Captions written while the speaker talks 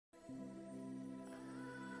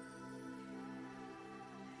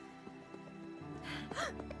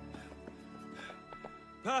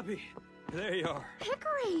Poppy, there you are.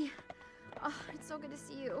 Hickory! Oh, it's so good to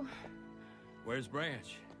see you. Where's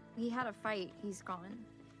Branch? We had a fight. He's gone.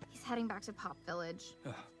 He's heading back to Pop Village.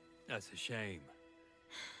 Oh, that's a shame.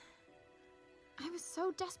 I was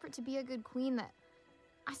so desperate to be a good queen that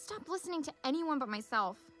I stopped listening to anyone but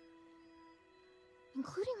myself.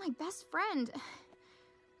 Including my best friend.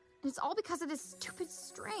 And it's all because of this stupid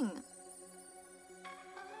string.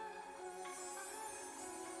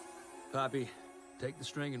 Poppy, take the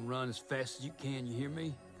string and run as fast as you can, you hear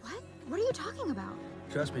me? What? What are you talking about?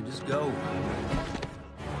 Trust me, just go.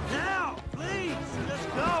 Now, please, let's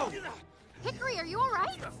go! Hickory, are you all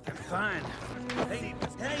right? I'm fine.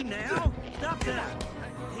 Hey now! Stop that!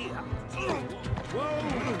 Hey, whoa!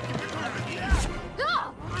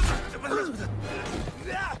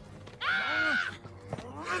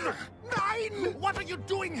 Nein! What are you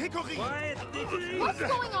doing, Hickory? Quiet, Hickory! What's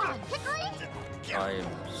going on? Hickory? I am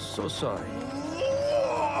so sorry.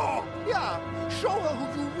 Oh! Yeah, show her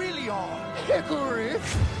who you really are, Hickory!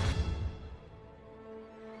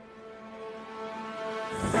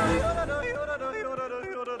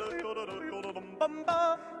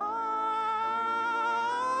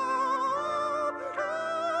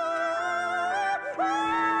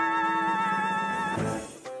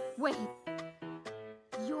 Wait.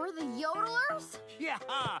 You're the yodelers? Yeah,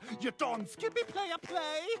 you don't skippy player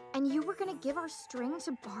play. And you were gonna give our string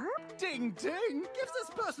to Barb? Ding ding, give this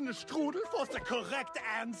person a strudel for the correct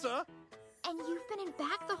answer. And you've been in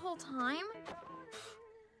back the whole time?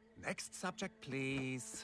 Next subject, please.